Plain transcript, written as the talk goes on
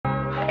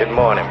Good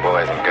morning,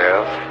 boys and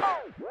girls.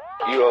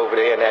 You over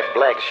there in that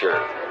black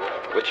shirt.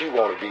 What you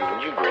want to be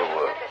when you grow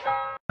up?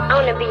 I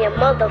want to be a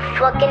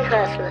motherfucking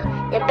hustler.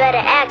 You better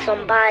ask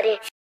somebody.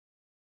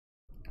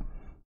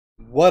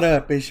 What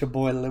up? It's your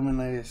boy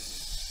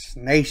Limitless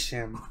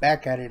Nation,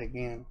 back at it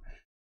again.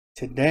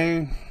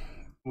 Today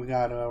we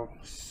got a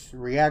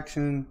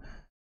reaction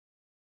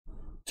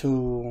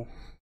to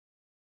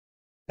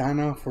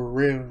Tana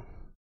Foreal,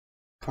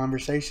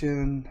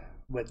 Conversation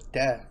with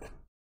Death.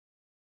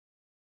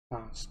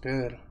 Sounds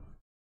good.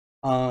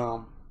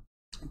 Don't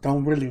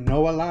really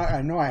know a lot.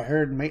 I know I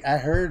heard him,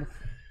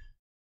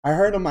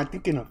 I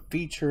think, in a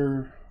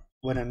feature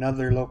with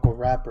another local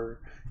rapper.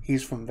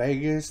 He's from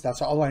Vegas.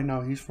 That's all I know.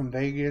 He's from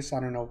Vegas.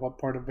 I don't know what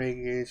part of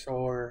Vegas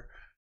or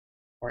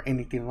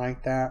anything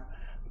like that.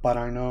 But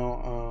I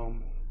know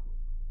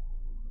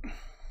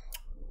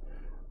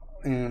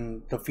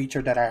in the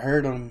feature that I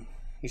heard him,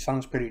 he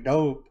sounds pretty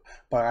dope.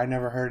 But I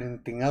never heard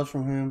anything else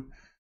from him.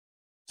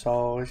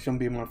 So it's gonna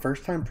be my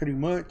first time pretty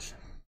much.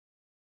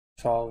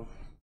 So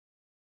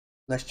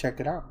let's check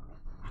it out.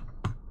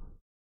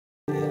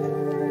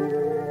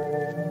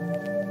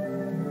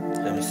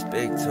 Let me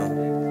speak to him.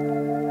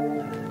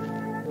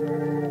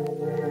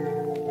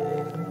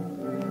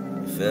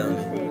 You feel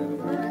me?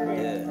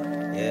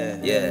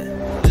 Yeah.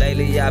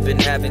 Lately I've been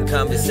having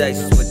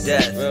conversations with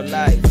death, real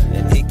life,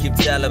 and he keep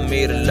telling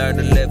me to learn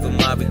to live with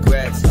my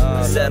regrets.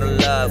 I said I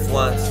loved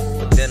once,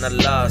 but then I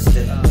lost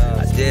it.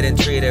 I didn't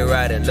treat it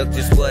right, and look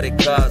just what it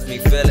caused me.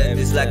 Feeling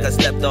just like I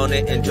slept on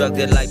it and drugged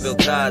it like Bill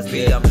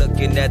Cosby. I'm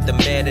looking at the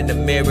man in the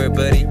mirror,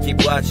 but he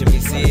keep watching me,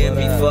 seeing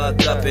me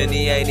fuck up, and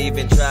he ain't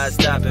even tried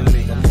stopping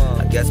me.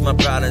 I guess my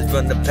problems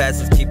from the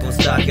past just keep on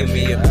stalking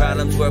me. If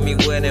problems were me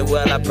winning,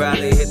 well, I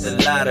probably hit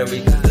the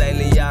lottery. Cause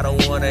lately I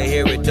don't wanna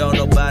hear it, don't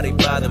nobody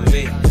bother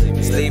me.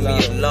 Just leave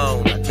me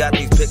alone. I got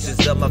these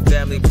pictures of my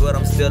family, but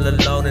I'm still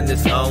alone in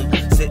this home.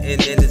 Sitting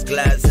in this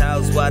glass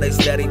house while they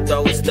steady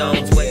throwing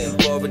stones, waiting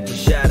for it to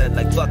shatter.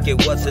 Like fuck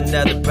it, what's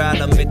another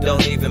problem? It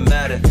don't even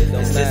matter.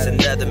 It's just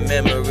another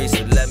memory,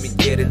 so let me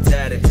get it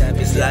tatted.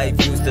 This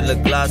life used to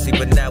look glossy,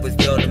 but now it's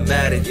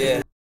automatic.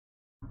 Yeah.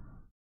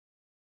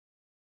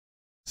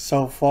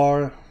 So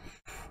far,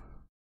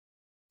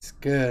 it's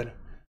good.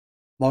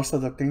 Most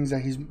of the things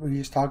that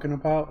he's talking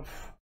about,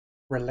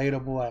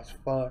 relatable as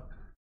fuck.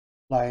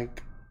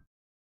 Like,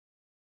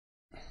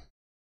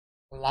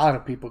 a lot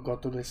of people go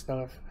through this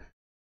stuff.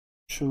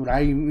 Shoot,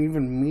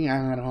 even me, I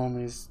had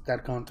homies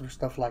that gone through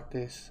stuff like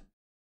this.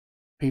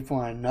 People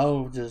I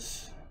know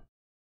just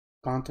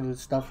gone through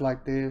stuff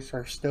like this,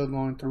 or still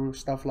going through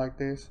stuff like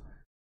this.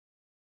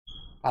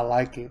 I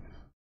like it.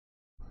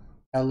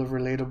 Hella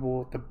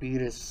relatable. The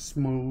beat is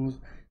smooth.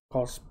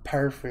 Goes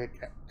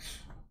perfect.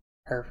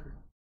 Perfect.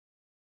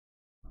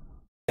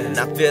 And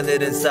I feel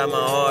it inside my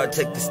heart,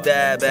 take the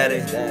stab at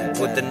it.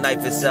 Put the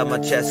knife inside my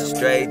chest and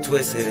straight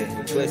twisted it.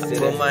 I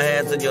put my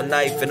hands on your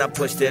knife and I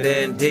pushed it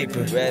in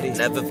deeper.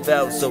 Never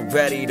felt so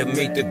ready to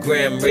meet the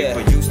Grim Reaper.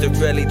 Used to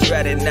really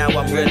dread it, now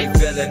I'm really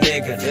feeling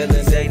nigga.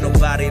 Cause ain't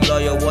nobody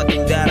loyal, one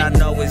thing that I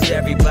know is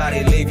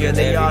everybody leave you.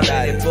 They all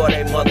in it for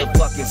their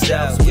motherfucking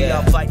selves. We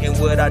all fighting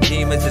with our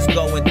demons, just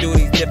going through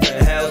these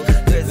different hells.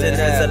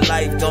 Prisoners of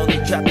life, only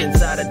trapped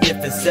inside a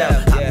different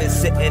cell. I've been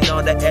sitting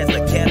on the edge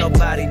like can't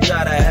nobody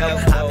try to help.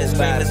 I've been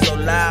screaming so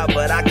loud,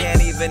 but I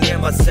can't even hear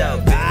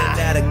myself. Feeling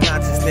out of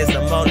consciousness,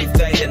 I'm only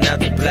fading out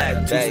the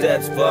black. 2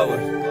 steps forward,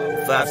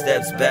 5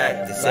 steps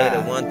back. They say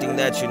the one thing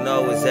that you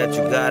know is that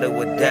you gotta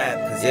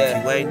adapt. Cause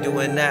if you ain't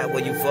doing that,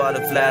 well, you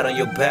falling flat on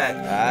your back.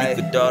 You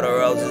could throw the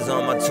roses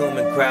on my tomb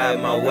and cry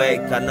in my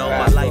wake. I know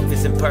my life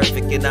isn't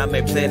perfect and I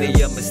made plenty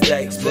of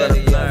mistakes, but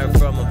I learned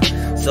from them.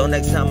 So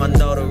next time I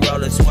know to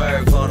roll and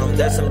swerve on them.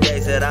 There's some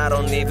days that I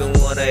don't even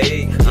wanna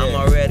eat. I'm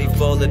already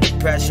full of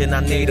depression,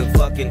 I need a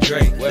fucking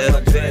drink.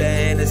 Little bit of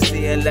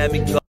Hennessy and let me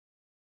go.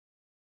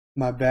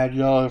 My bad,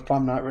 y'all, if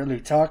I'm not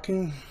really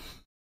talking.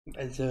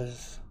 It's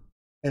just,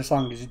 this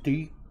song is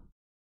deep.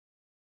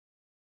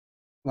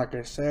 Like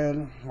I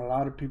said, a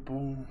lot of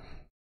people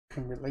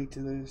can relate to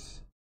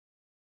this.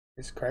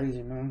 It's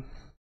crazy, man.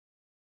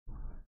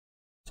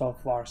 So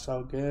far,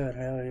 so good.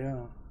 Hell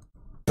yeah.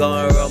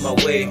 Going around my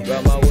way.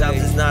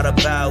 Sometimes it's not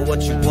about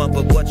what you want,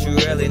 but what you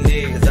really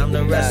need. Cause I'm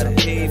the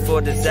recipe for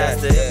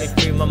disaster. Help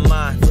me free my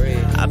mind.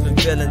 I've been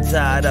feeling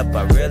tied up,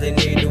 I really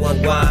need to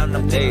unwind.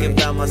 I'm thinking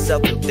about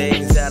myself and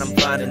things that I'm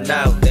finding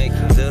out.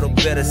 Little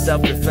bit of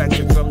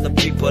self-reflection from the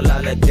people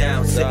I let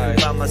down. Sitting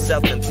by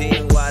myself and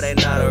seeing why they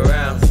not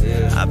around.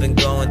 I've been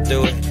going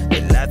through it. They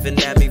laughing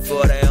at me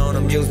for their own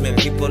amusement.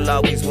 People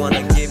always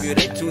wanna give you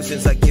their 2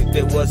 cents like if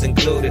it was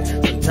included.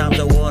 Sometimes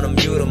I wanna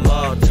mute them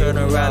all. Turn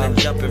around and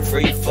jump in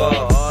free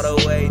fall all the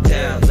way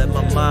down. Let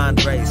my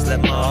mind race,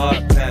 let my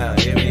heart pound.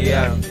 Hear me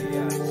out.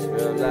 It's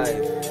real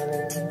life.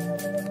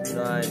 You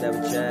know I ain't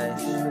never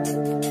changed.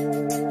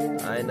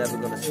 I ain't never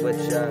gonna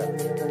switch up.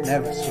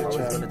 Never switch up. I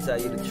was gonna tell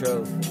you the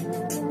truth.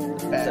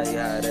 Tell you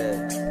how it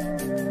is.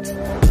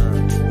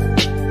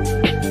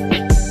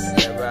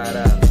 Yeah, right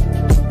up.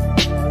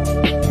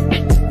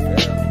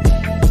 Yeah.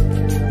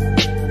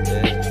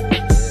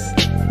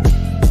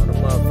 On the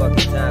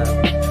motherfucking time.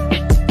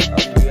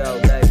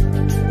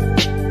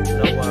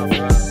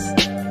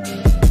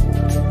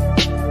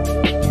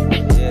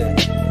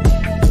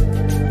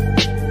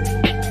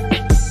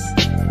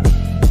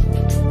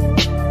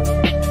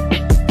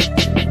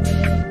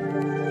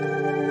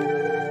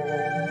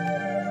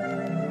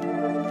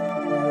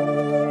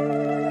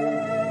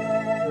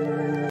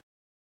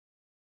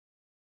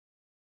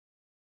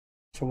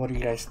 So what do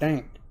you guys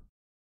think?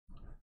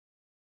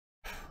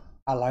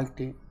 I liked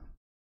it.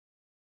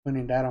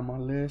 Putting that on my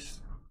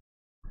list.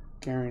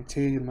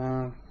 Guaranteed,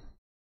 man.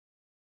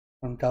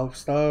 Some dope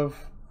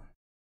stuff.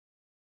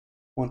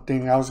 One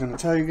thing I was gonna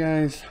tell you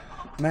guys,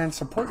 man,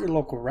 support your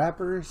local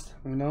rappers,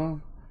 you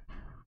know.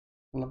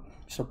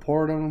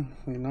 Support them,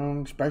 you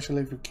know,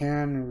 especially if you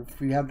can, if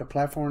you have the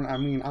platform. I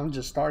mean, I'm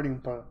just starting,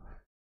 but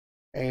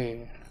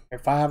hey,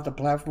 if I have the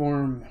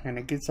platform and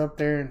it gets up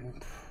there,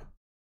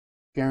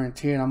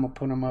 guaranteed I'm gonna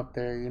put them up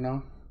there, you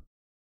know.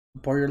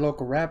 Support your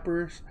local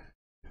rappers.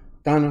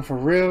 Tana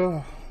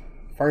Foreal,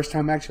 first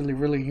time actually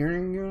really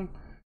hearing you.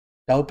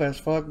 Dope as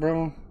fuck,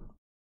 bro.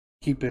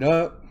 Keep it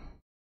up.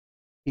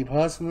 Keep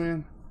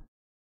hustling.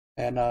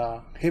 And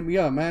hit me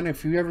up, man.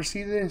 If you ever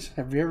see this,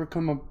 if you ever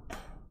come up,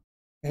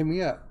 hit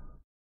me up.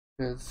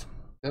 Cause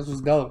this was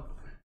dope.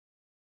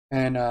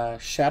 And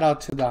shout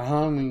out to the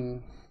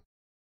homie.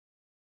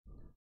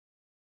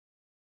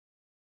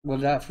 Well,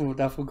 that fool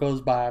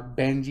goes by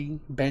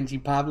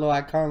Benji Pablo,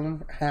 I call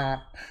him.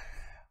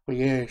 But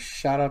yeah,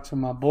 shout out to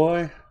my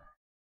boy.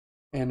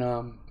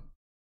 And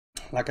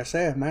like I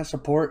said, man,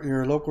 support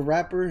your local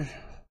rappers.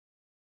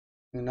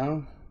 You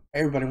know,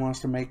 everybody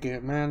wants to make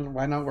it, man.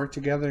 Why not work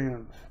together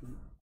and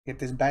get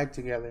this bag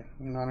together?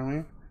 You know what I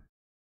mean?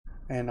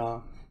 And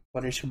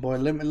but it's your boy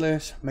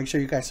Limitless. Make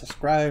sure you guys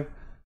subscribe,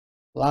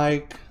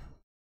 like,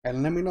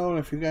 and let me know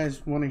if you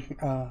guys want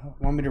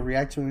me to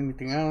react to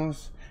anything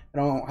else. It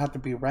don't have to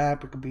be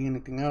rap. It could be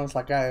anything else.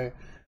 Like I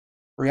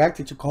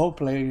reacted to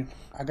Coldplay.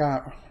 I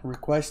got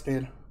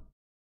requested.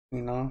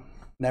 You know,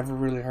 never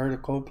really heard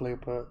of Coldplay,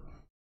 but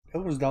it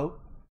was dope.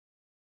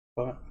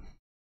 But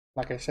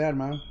like I said,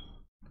 man,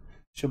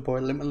 it's your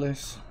boy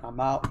Limitless. I'm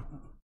out.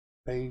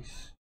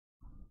 Peace.